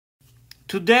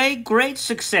Today, great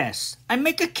success. I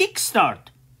make a kickstart.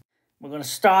 We're going to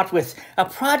start with a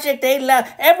project they love.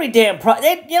 Every damn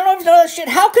project. You know that shit?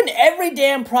 How can every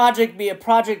damn project be a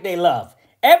project they love?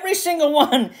 Every single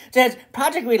one says,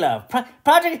 project we love.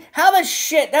 Project, how the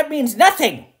shit? That means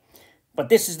nothing. But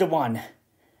this is the one.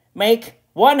 Make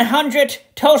 100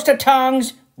 toaster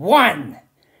tongs. 1.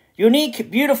 Unique,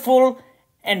 beautiful,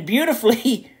 and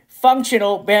beautifully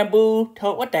functional bamboo.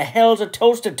 What the hell's a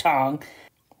toaster tong?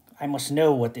 I must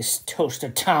know what this toaster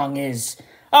tong is.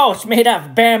 Oh, it's made out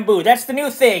of bamboo. That's the new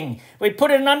thing. We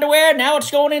put it in underwear, now it's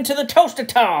going into the toaster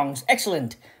tongs.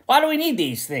 Excellent. Why do we need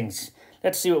these things?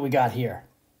 Let's see what we got here.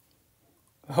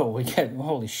 Oh, we got,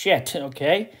 holy shit,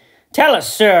 okay. Tell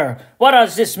us, sir, what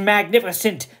is this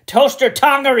magnificent toaster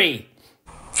tongery?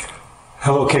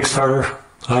 Hello, Kickstarter.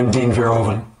 I'm Dean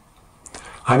Verhoeven.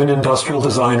 I'm an industrial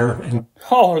designer and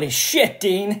holy shit,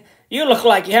 Dean. You look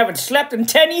like you haven't slept in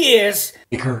 10 years.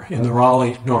 In the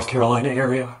Raleigh, North Carolina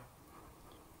area.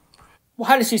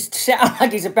 Why does he sound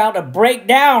like he's about to break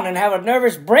down and have a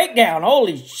nervous breakdown?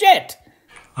 Holy shit!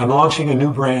 I'm launching a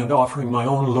new brand offering my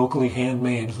own locally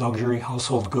handmade luxury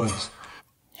household goods.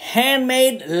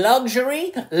 Handmade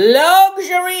luxury?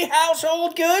 Luxury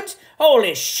household goods?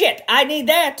 Holy shit, I need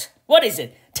that. What is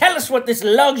it? Tell us what this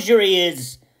luxury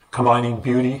is. Combining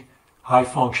beauty, high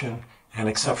function, and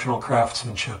exceptional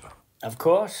craftsmanship. Of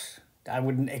course. I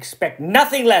wouldn't expect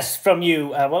nothing less from you.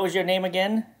 What was your name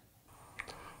again?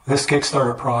 This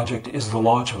Kickstarter project is the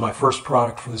launch of my first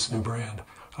product for this new brand,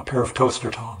 a pair of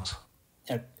toaster tongs.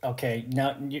 Okay,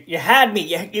 now you had me.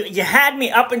 You had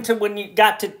me up until when you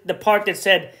got to the part that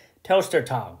said toaster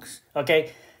tongs.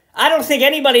 Okay, I don't think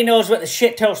anybody knows what the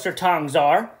shit toaster tongs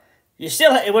are. You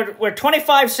still we're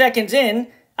 25 seconds in.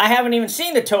 I haven't even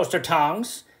seen the toaster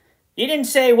tongs. You didn't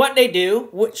say what they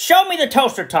do. Show me the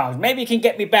toaster tongs. Maybe you can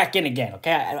get me back in again.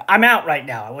 Okay, I'm out right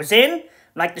now. I was in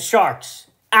like the sharks.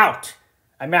 Out.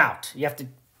 I'm out. You have to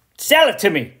sell it to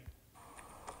me.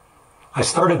 I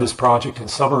started this project in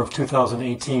summer of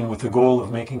 2018 with the goal of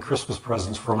making Christmas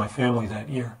presents for my family that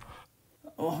year.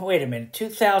 Oh, wait a minute.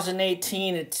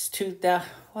 2018, it's 2000.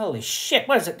 Holy shit,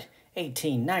 what is it?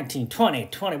 18, 19, 20,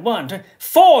 21,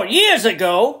 4 years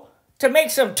ago to make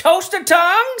some toaster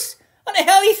tongs? What the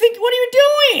hell do you think? What are you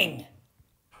doing?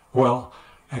 Well,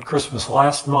 at Christmas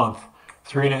last month,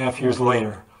 3.5 years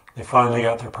later, they finally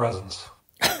got their presents.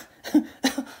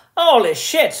 Holy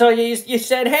shit. So you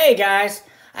said, hey guys,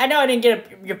 I know I didn't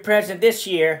get your present this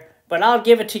year, but I'll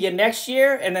give it to you next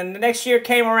year. And then the next year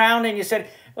came around and you said,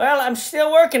 well, I'm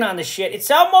still working on the shit.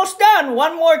 It's almost done.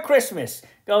 One more Christmas.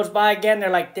 Goes by again. They're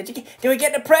like, did we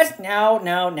get the present?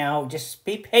 No. Just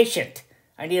be patient.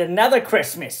 I need another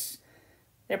Christmas.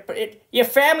 Your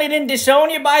family didn't disown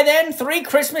you by then? 3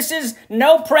 Christmases,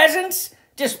 no presents,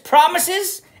 just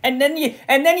promises? And then you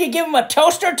give them a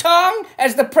toaster tong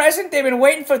as the present they've been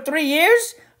waiting for 3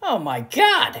 years? Oh my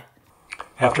God.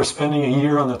 After spending a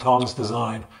year on the tongs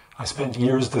design, I spent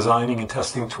years designing and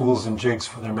testing tools and jigs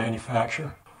for their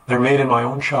manufacture. They're made in my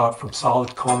own shop from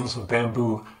solid cones of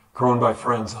bamboo grown by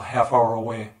friends a half-hour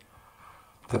away.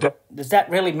 Does that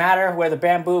really matter where the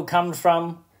bamboo comes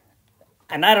from?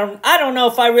 And I don't know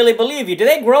if I really believe you. Do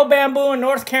they grow bamboo in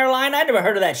North Carolina? I never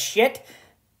heard of that shit.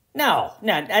 No.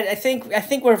 I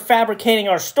think we're fabricating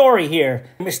our story here,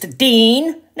 Mr.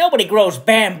 Dean. Nobody grows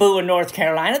bamboo in North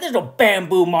Carolina. There's no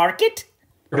bamboo market.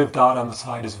 The decorative dot on the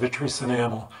side is vitreous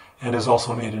enamel and is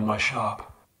also made in my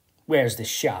shop. Where's the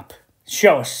shop?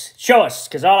 Show us,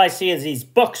 because all I see is these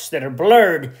books that are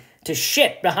blurred to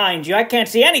shit behind you. I can't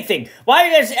see anything. Why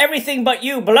is everything but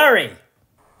you blurry?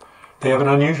 They have an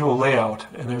unusual layout,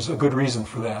 and there's a good reason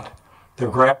for that.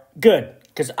 Good,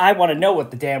 because I want to know what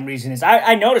the damn reason is.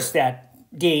 I noticed that,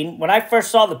 Dean. When I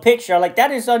first saw the picture, I'm like, that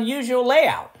is unusual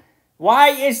layout. Why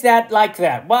is that like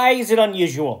that? Why is it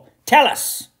unusual? Tell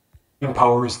us.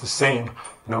 Power is the same,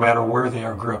 no matter where they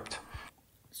are gripped.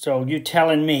 So you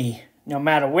telling me, no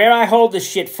matter where I hold the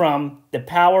shit from, the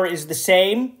power is the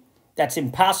same? That's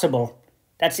impossible.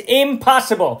 That's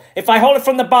impossible. If I hold it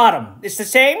from the bottom, it's the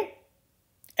same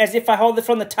as if I hold it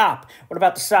from the top. What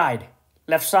about the side?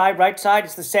 Left side, right side,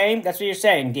 it's the same? That's what you're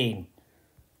saying, Dean.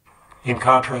 In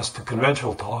contrast to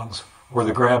conventional tongs, where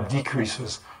the grab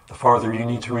decreases the farther you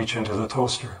need to reach into the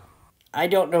toaster. I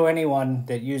don't know anyone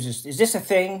that uses... Is this a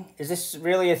thing? Is this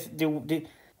really a...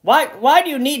 Why do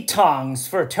you need tongs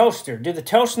for a toaster? Do the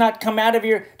toast not come out of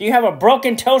your... Do you have a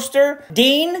broken toaster,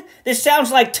 Dean? This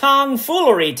sounds like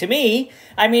Tongfoolery to me.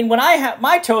 I mean, when I have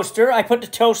my toaster, I put the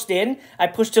toast in, I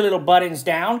push the little buttons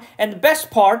down, and the best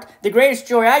part, the greatest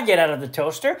joy I get out of the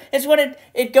toaster, is when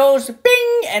it goes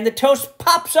bing, and the toast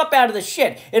pops up out of the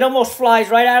shit. It almost flies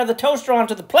right out of the toaster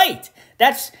onto the plate.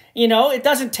 That's, you know, it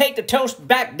doesn't take the toast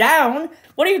back down.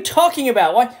 What are you talking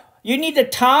about? What? You need the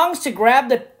tongs to grab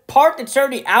the part that's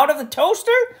already out of the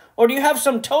toaster? Or do you have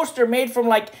some toaster made from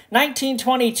like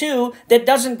 1922 that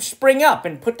doesn't spring up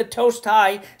and put the toast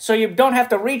high so you don't have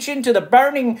to reach into the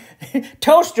burning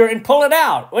toaster and pull it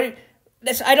out?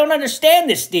 I don't understand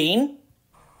this, Dean.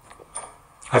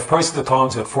 I've priced the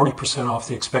tongs at 40% off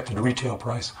the expected retail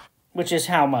price. Which is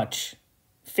how much?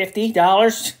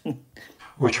 $50?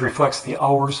 Which reflects the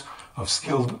hours of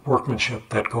skilled workmanship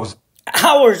that goes...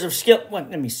 Hours of skill... Well,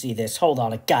 let me see this. Hold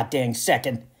on a goddamn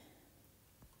second.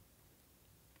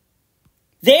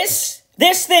 This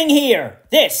thing here,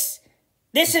 this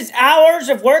is hours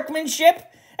of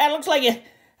workmanship? That looks like a,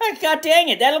 god dang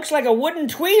it, that looks like a wooden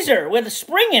tweezer with a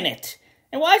spring in it.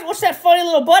 And what's that funny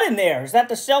little button there? Is that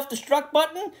the self-destruct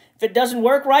button? If it doesn't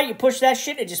work right, you push that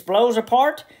shit, it just blows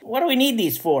apart? What do we need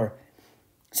these for?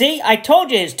 See, I told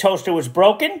you his toaster was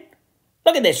broken.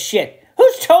 Look at this shit.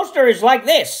 Whose toaster is like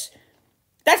this?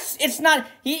 It's not,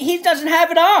 he doesn't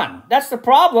have it on. That's the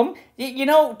problem. You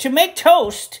know, to make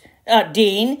toast...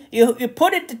 Dean, you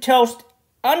put it, the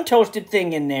untoasted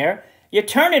thing in there, you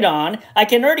turn it on, I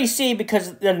can already see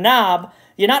because the knob,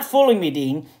 you're not fooling me,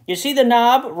 Dean, you see the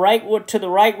knob right to the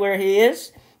right where he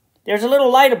is? There's a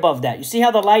little light above that. You see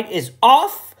how the light is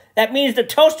off? That means the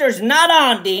toaster's not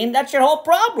on, Dean. That's your whole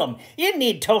problem. You didn't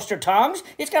need toaster tongs.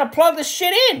 You just got to plug the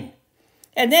shit in.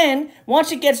 And then,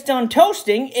 once it gets done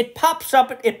toasting, it pops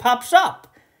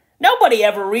up. Nobody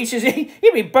ever reaches it.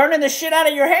 You'd be burning the shit out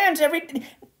of your hands every...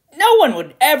 No one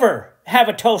would ever have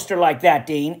a toaster like that,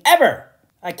 Dean. Ever.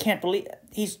 I can't believe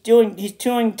he's doing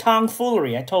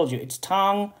Tongfoolery. I told you, it's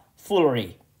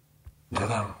Tongfoolery. To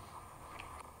them.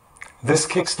 This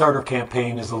Kickstarter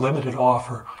campaign is a limited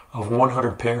offer of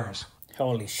 100 pairs.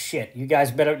 Holy shit. You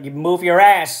guys better move your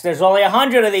ass. There's only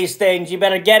 100 of these things. You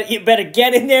better get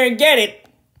in there and get it.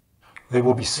 They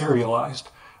will be serialized.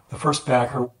 The first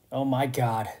backer... Oh my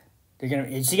God. Are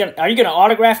you gonna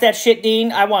autograph that shit,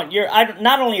 Dean? I want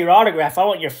not only your autograph, I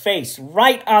want your face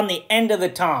right on the end of the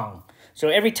tong. So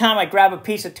every time I grab a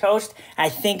piece of toast, I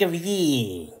think of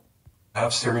you. I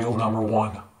have serial number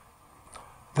 1.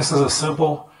 This is a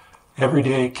simple,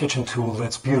 everyday kitchen tool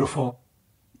that's beautiful.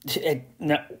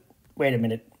 No, wait a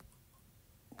minute.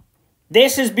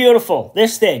 This is beautiful.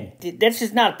 This thing. This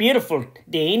is not beautiful,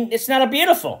 Dean. It's not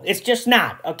beautiful. It's just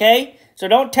not, okay? So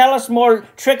don't tell us more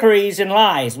trickeries and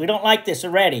lies. We don't like this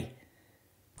already.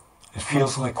 It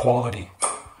feels like quality.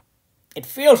 It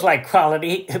feels like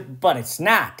quality, but it's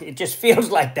not. It just feels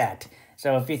like that.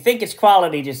 So if you think it's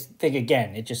quality, just think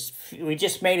again. We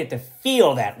just made it to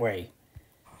feel that way.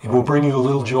 It will bring you a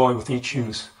little joy with each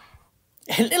use.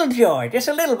 A little joy, just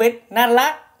a little bit, not a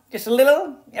lot, just a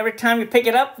little. Every time you pick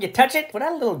it up, you touch it. What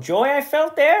a little joy I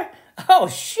felt there. Oh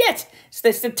shit, it's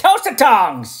the toaster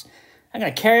tongs. I'm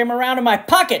going to carry them around in my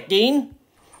pocket, Dean.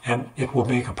 And it will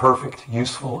make a perfect,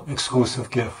 useful,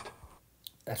 exclusive gift.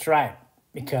 That's right,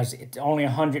 because it's only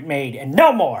 100 made and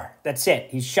no more. That's it.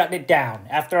 He's shutting it down.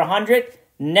 After 100,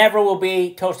 never will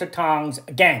be toaster tongs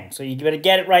again. So you better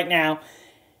get it right now.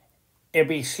 It'll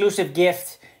be exclusive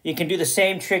gift. You can do the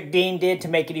same trick Dean did to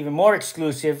make it even more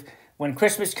exclusive. When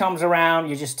Christmas comes around,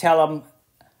 you just tell them,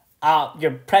 your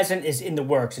present is in the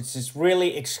works. It's this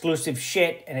really exclusive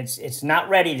shit, and it's not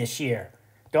ready this year.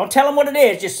 Don't tell them what it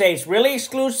is. Just say it's really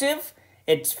exclusive,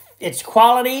 it's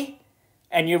quality,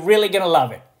 and you're really going to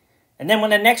love it. And then when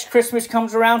the next Christmas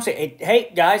comes around, say,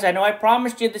 hey, guys, I know I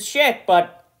promised you the shit,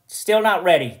 but still not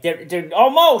ready. They're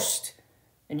almost.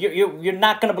 And you're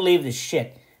not going to believe this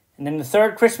shit. And then the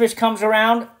third Christmas comes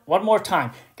around, one more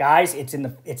time. Guys, it's in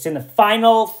the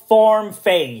final form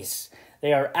phase.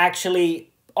 They are actually...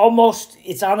 almost,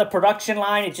 it's on the production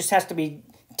line. It just has to be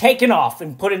taken off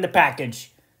and put in the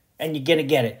package, and you're gonna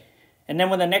get it. And then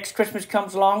when the next Christmas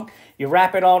comes along, you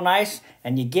wrap it all nice,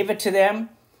 and you give it to them,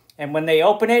 and when they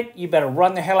open it, you better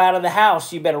run the hell out of the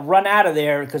house. You better run out of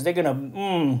there, because they're gonna,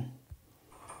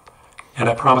 And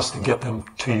I promise to get them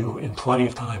to you in plenty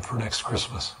of time for next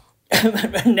Christmas.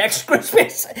 Next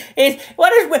Christmas?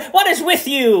 What is with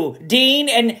you, Dean,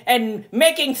 and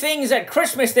making things at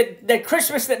Christmas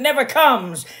that never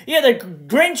comes? You're the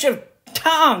Grinch of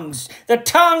tongs, the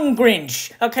tongue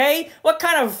Grinch, okay? What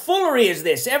kind of foolery is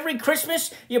this? Every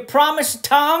Christmas you promise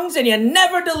tongs and you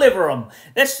never deliver them.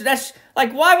 That's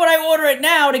like, why would I order it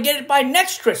now to get it by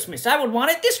next Christmas? I would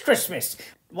want it this Christmas.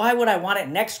 Why would I want it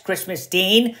next Christmas,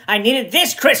 Dean? I need it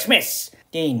this Christmas.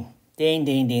 Dean,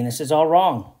 this is all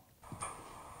wrong.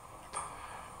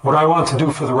 What I want to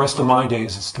do for the rest of my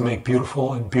days is to make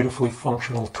beautiful and beautifully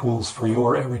functional tools for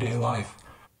your everyday life.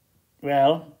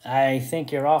 Well, I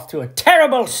think you're off to a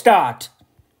terrible start.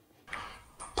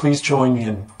 Please join me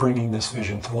in bringing this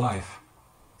vision to life.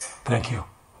 Thank you.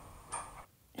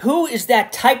 Who is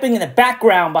that typing in the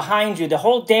background behind you the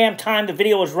whole damn time the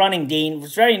video was running, Dean? It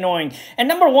was very annoying. And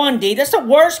number one, Dean, that's the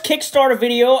worst Kickstarter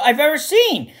video I've ever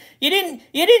seen. You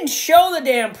didn't show the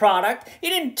damn product. You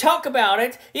didn't talk about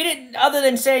it. You didn't, other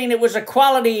than saying it was a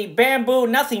quality bamboo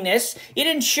nothingness. You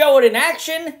didn't show it in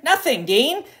action. Nothing,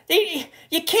 Dean.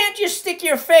 You can't just stick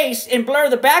your face and blur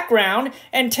the background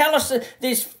and tell us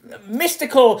these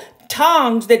mystical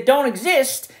tongs that don't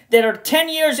exist, that are 10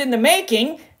 years in the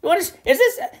making. What is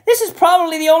this? This is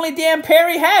probably the only damn pair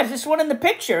he has. This one in the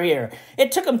picture here.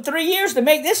 It took him 3 years to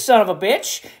make this son of a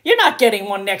bitch. You're not getting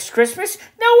one next Christmas.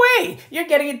 No way. You're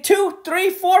getting it 2,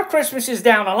 3, 4 Christmases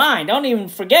down the line. Don't even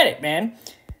forget it, man.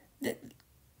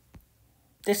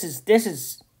 This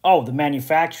is. Oh, the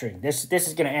manufacturing. This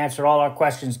is going to answer all our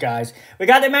questions, guys. We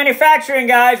got the manufacturing,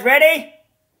 guys. Ready?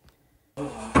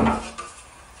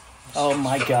 Oh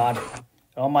my God.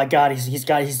 Oh my God,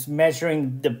 he's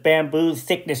measuring the bamboo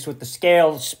thickness with the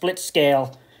scale, split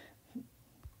scale.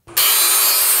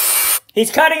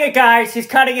 He's cutting it, guys. He's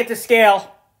cutting it to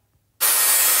scale.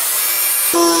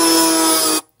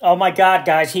 Oh my God,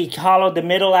 guys, he hollowed the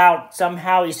middle out.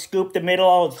 Somehow he scooped the middle.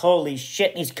 Oh, holy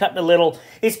shit, he's cutting a little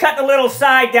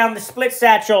side down the split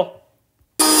satchel.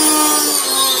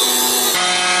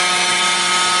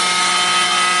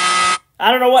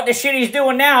 I don't know what the shit he's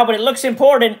doing now, but it looks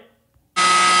important.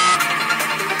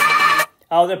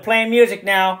 Oh, they're playing music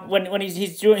now. When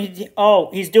he's doing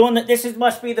the, this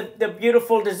must be the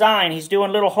beautiful design. He's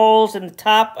doing little holes in the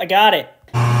top. I got it.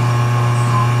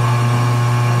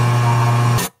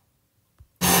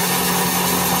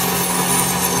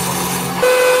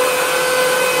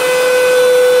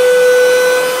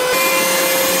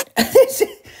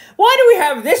 Why do we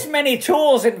have this many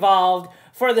tools involved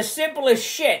for the simplest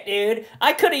shit, dude?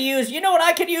 I could have used, you know what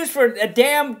I could use for a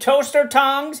damn toaster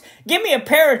tongs? Give me a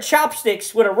pair of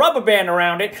chopsticks with a rubber band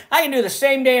around it. I can do the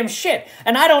same damn shit.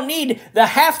 And I don't need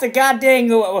half the goddamn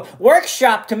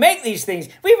workshop to make these things.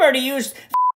 We've already used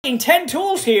 10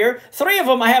 tools here. 3 of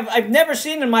them I've never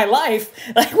seen in my life.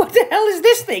 Like, what the hell is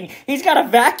this thing? He's got a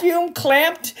vacuum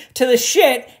clamped to the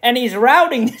shit, and he's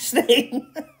routing this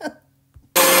thing.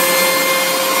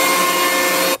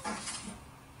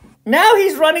 Now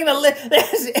he's running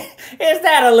is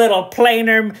that a little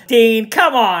planer, Dean?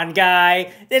 Come on,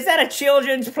 guy. Is that a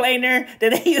children's planer?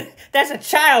 That's a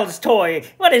child's toy.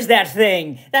 What is that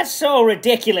thing? That's so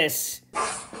ridiculous.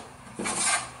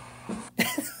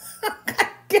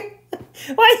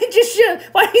 Why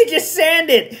don't you just sand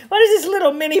it? What is this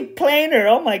little mini planer?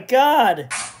 Oh my God.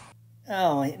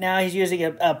 Oh, now he's using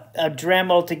a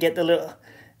Dremel to get the little...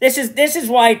 This is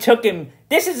why it took him...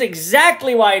 This is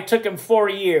exactly why it took him 4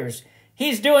 years.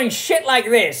 He's doing shit like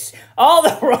this. All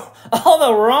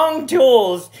the wrong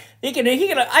tools. I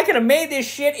could have made this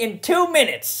shit in 2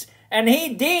 minutes. And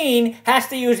Dean, has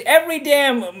to use every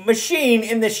damn machine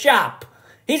in the shop.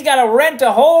 He's got to rent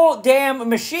a whole damn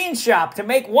machine shop to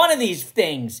make one of these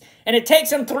things. And it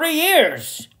takes him 3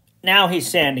 years. Now he's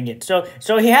sanding it. So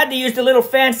he had to use the little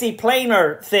fancy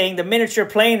planer thing, the miniature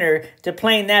planer, to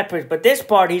plane that. But this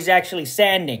part he's actually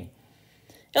sanding.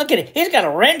 Look at it. He's got a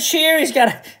wrench here. He's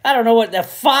got I don't know what, the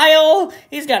file.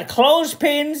 He's got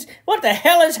clothespins. What the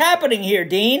hell is happening here,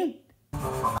 Dean?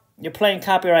 You're playing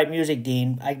copyright music,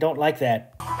 Dean. I don't like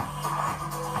that.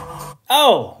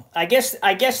 Oh, I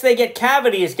guess they get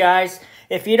cavities, guys.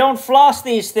 If you don't floss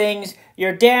these things,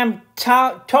 your damn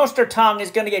toaster tongue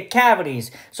is going to get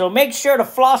cavities. So make sure to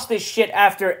floss this shit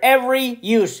after every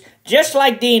use, just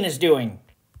like Dean is doing.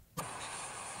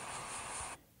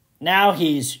 Now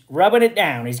he's rubbing it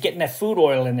down. He's getting that food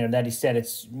oil in there that he said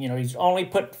it's, he's only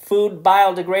put food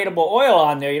biodegradable oil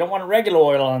on there. You don't want regular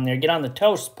oil on there. Get on the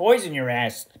toast, poison your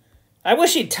ass. I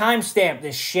wish he'd timestamp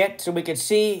this shit so we could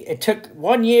see it took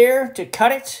 1 year to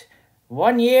cut it,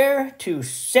 1 year to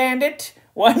sand it,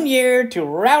 1 year to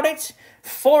route it,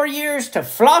 4 years to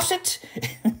floss it.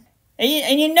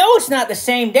 And you know it's not the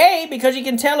same day because you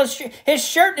can tell his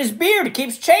shirt and his beard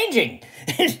keeps changing.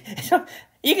 So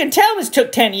you can tell this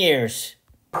took 10 years.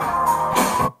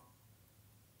 What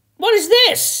is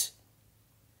this?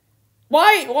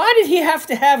 Why did he have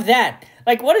to have that?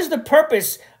 Like, what is the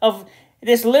purpose of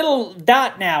this little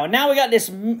dot now? And now we got this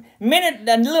a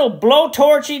little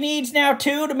blowtorch he needs now,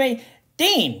 too, to make...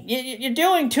 Dean, you're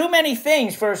doing too many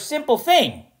things for a simple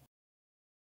thing.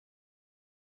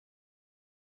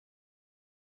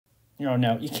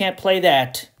 No, you can't play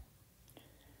that.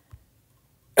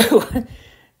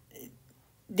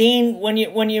 Dean, when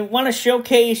you want to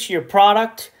showcase your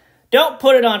product, don't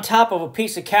put it on top of a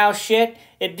piece of cow shit.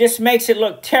 It just makes it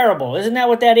look terrible. Isn't that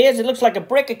what that is? It looks like a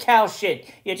brick of cow shit.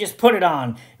 You just put it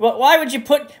on. Well, why would you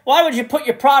put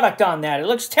your product on that? It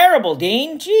looks terrible,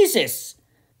 Dean. Jesus.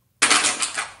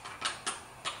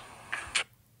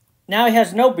 Now he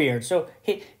has no beard. So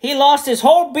he lost his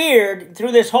whole beard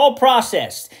through this whole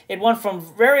process. It went from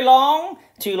very long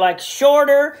to like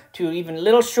shorter to even a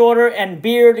little shorter, and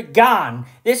beard gone.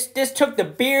 This took the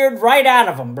beard right out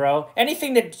of him, bro.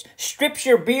 Anything that strips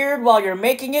your beard while you're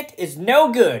making it is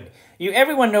no good.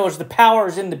 Everyone knows the power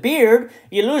is in the beard.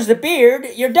 You lose the beard,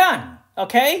 you're done.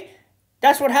 Okay?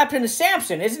 That's what happened to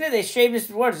Samson, isn't it? They shaved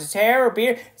his hair or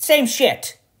beard. Same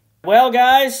shit. Well,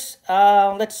 guys,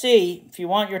 let's see. If you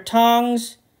want your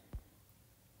tongs...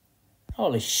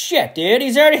 Holy shit, dude.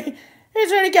 He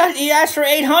asked for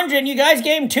 $800 and you guys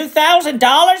gave him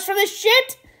 $2,000 for this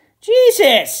shit?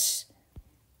 Jesus.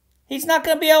 He's not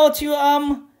going to be able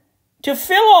to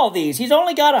fill all these. He's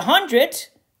only got 100.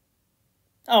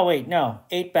 Oh, wait, no.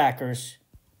 8 backers.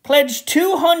 Pledge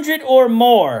 200 or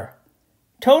more.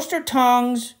 Toaster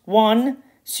tongs, 1.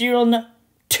 Cereal...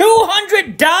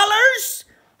 $200?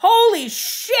 Holy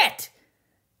shit!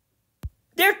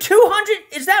 They're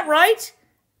 200, is that right?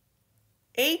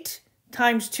 8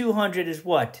 times 200 is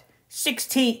what?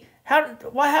 16.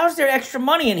 How's there extra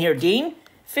money in here, Dean?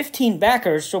 15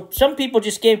 backers, so some people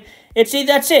just gave...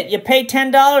 that's it. You pay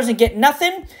 $10 and get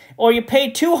nothing, or you pay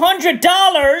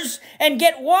 $200 and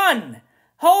get 1.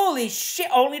 Holy shit.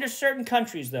 Only to certain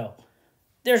countries, though.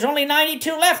 There's only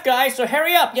 92 left, guys, so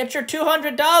hurry up. Get your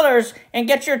 $200 and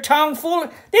get your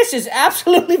Tongfoolery. This is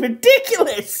absolutely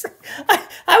ridiculous.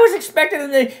 I was expecting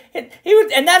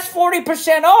and that's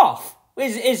 40% off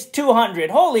is 200.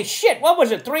 Holy shit, what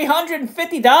was it,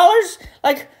 $350?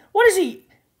 Like, what is he...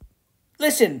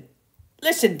 Listen,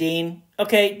 Dean,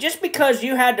 okay? Just because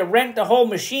you had to rent the whole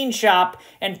machine shop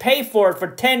and pay for it for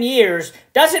 10 years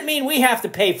doesn't mean we have to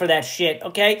pay for that shit,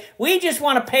 okay? We just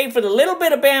want to pay for the little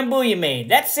bit of bamboo you made.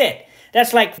 That's it.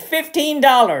 That's like $15,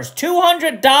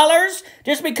 $200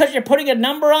 just because you're putting a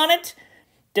number on it?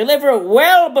 Deliver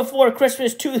well before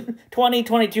Christmas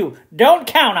 2022. Don't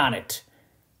count on it.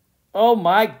 Oh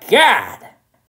my God.